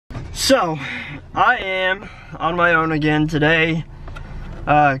So, I am on my own again today.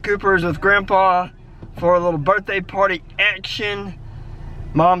 Cooper's with Grandpa for a little birthday party action.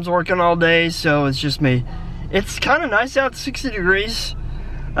 Mom's working all day, so it's just me. It's kind of nice out, 60 degrees.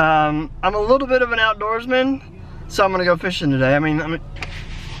 I'm a little bit of an outdoorsman, so I'm gonna go fishing today. I mean, look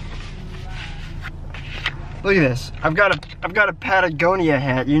at this. I've got a Patagonia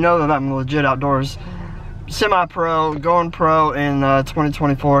hat. You know that I'm legit outdoors. Semi-pro, going pro in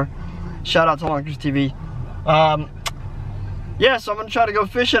 2024. Shout out to Lunkers TV. Yeah, so I'm gonna try to go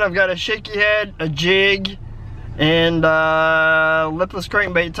fishing. I've got a shaky head, a jig, and lipless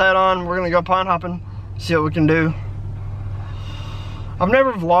crankbait tied on. We're gonna go pond hopping, see what we can do. I've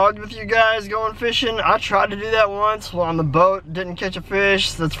never vlogged with you guys going fishing. I tried to do that once while on the boat, didn't catch a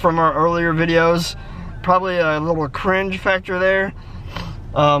fish. That's from our earlier videos. Probably a little cringe factor there.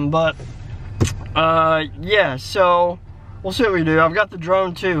 Yeah, so we'll see what we do. I've got the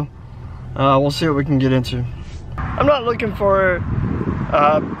drone too. We'll see what we can get into. I'm not looking for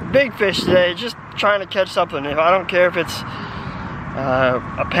big fish today, just trying to catch something. If I don't care if it's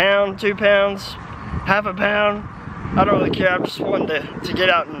a pound, 2 pounds, half a pound, I don't really care. I'm just wanting to get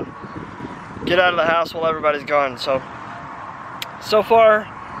out and get out of the house while everybody's gone. So far,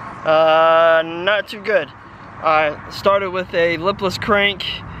 not too good. I started with a lipless crank.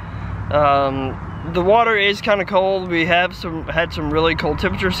 The water is kind of cold. We have had some really cold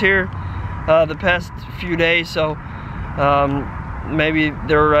temperatures here the past few days, so maybe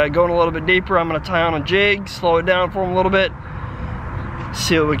they're going a little bit deeper. I'm going to tie on a jig, slow it down for them a little bit,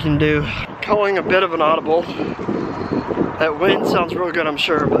 see what we can do. Calling a bit of an audible. That wind sounds real good, I'm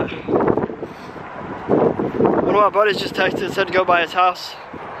sure, but one of my buddies just texted, said to go by his house.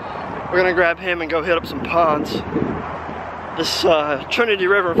 We're gonna grab him and go hit up some ponds. This Trinity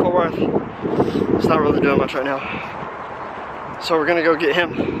River in Fort Worth, it's not really doing much right now. So we're gonna go get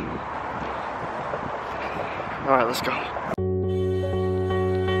him. All right, let's go.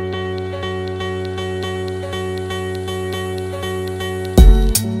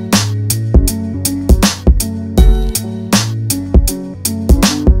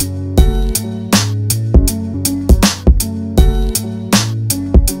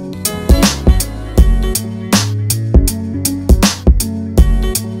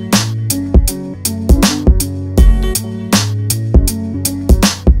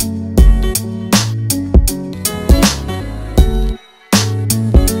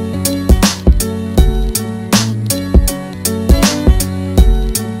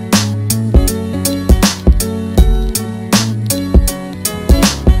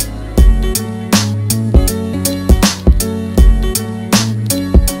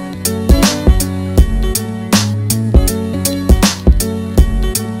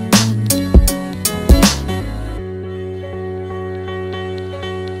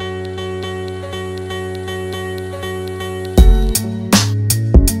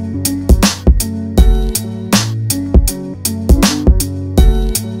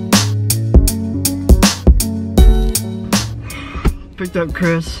 Picked up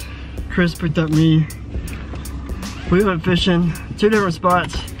Chris picked up me. We went fishing, 2 different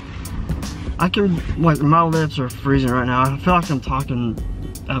spots. My lips are freezing right now. I feel like I'm talking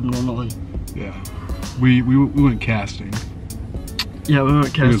abnormally. Yeah, we went casting. Yeah, we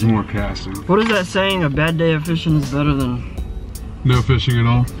went casting. It was more casting. What is that saying? A bad day of fishing is better than no fishing at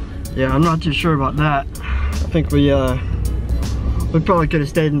all? Yeah, I'm not too sure about that. I think we probably could have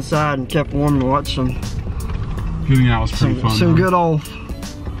stayed inside and kept warm and watched some. Getting out was pretty fun. Some good old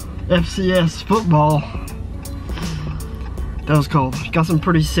FCS football. That was cool. Got some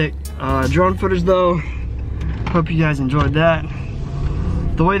pretty sick drone footage though. Hope you guys enjoyed that.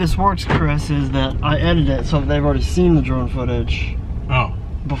 The way this works, Chris, is that I edit it so that they've already seen the drone footage. Oh.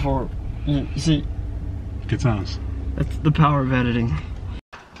 Before, you see. Good times. That's the power of editing.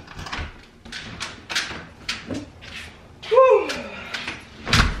 Woo!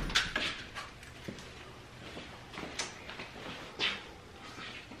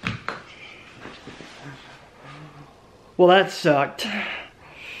 Well, that sucked.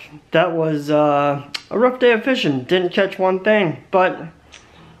 That was a rough day of fishing. Didn't catch one thing, but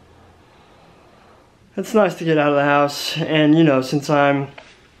it's nice to get out of the house. And you know, since I'm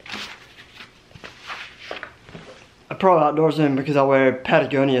a pro outdoorsman because I wear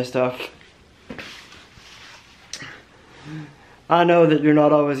Patagonia stuff, I know that you're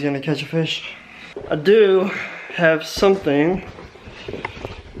not always gonna catch a fish. I do have something.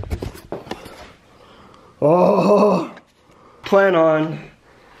 Oh! Plan on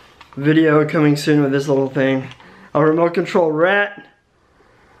video coming soon with this little thing. A remote control rat.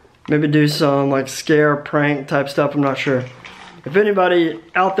 Maybe do some like scare prank type stuff, I'm not sure. if anybody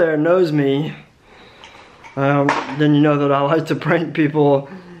out there knows me, then you know that I like to prank people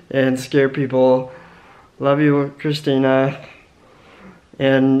and scare people. Love you, Christina.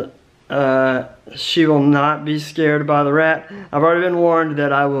 And she will not be scared by the rat. I've already been warned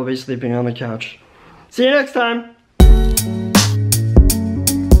that I will be sleeping on the couch. See you next time.